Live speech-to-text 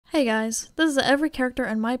Hey guys, this is every character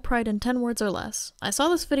in My Pride in 10 words or less. I saw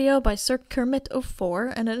this video by Sir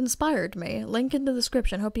Kermit04 and it inspired me. Link in the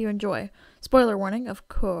description, hope you enjoy. Spoiler warning, of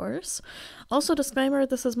course. Also disclaimer,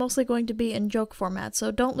 this is mostly going to be in joke format,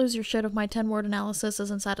 so don't lose your shit if my 10-word analysis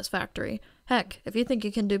isn't satisfactory. Heck, if you think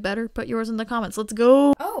you can do better, put yours in the comments, let's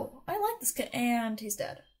go! Oh, I like this kid, and he's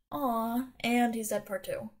dead. Aw, and he's dead part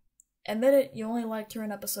 2. Admit it, you only liked her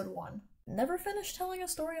in episode 1. Never finished telling a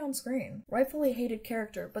story on screen. Rightfully hated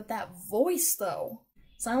character, but that voice though!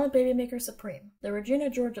 Silent Babymaker Supreme, the Regina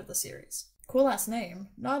George of the series. Cool ass name,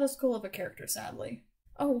 not as cool of a character sadly.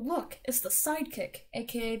 Oh look, it's the sidekick,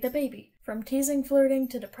 aka the baby. From teasing flirting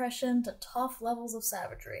to depression to tough levels of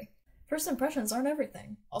savagery. First impressions aren't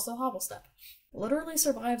everything, also Hobblestep. Literally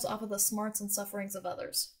survives off of the smarts and sufferings of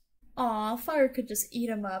others. Aw, Fire could just eat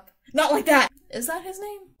him up. Not like that! Is that his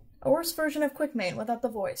name? A worse version of Quickmane without the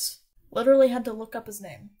voice. Literally had to look up his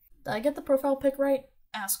name. Did I get the profile pic right?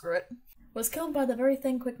 Screw it. Was killed by the very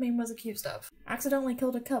thing Quickmane was accused of. Accidentally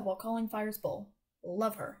killed a cub while calling Fire's bull.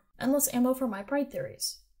 Love her. Endless ammo for my pride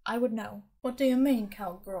theories. I would know. What do you mean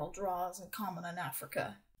cowgirl draws in common in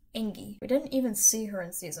Africa? Engi. We didn't even see her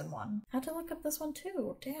in season 1. Had to look up this one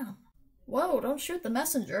too, damn. Whoa, don't shoot the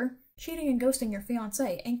messenger. Cheating and ghosting your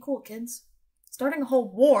fiancé ain't cool, kids. Starting a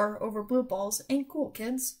whole war over blue balls ain't cool,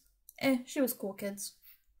 kids. She was cool, kids.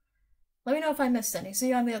 Let me know if I missed any. See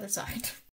you on the other side.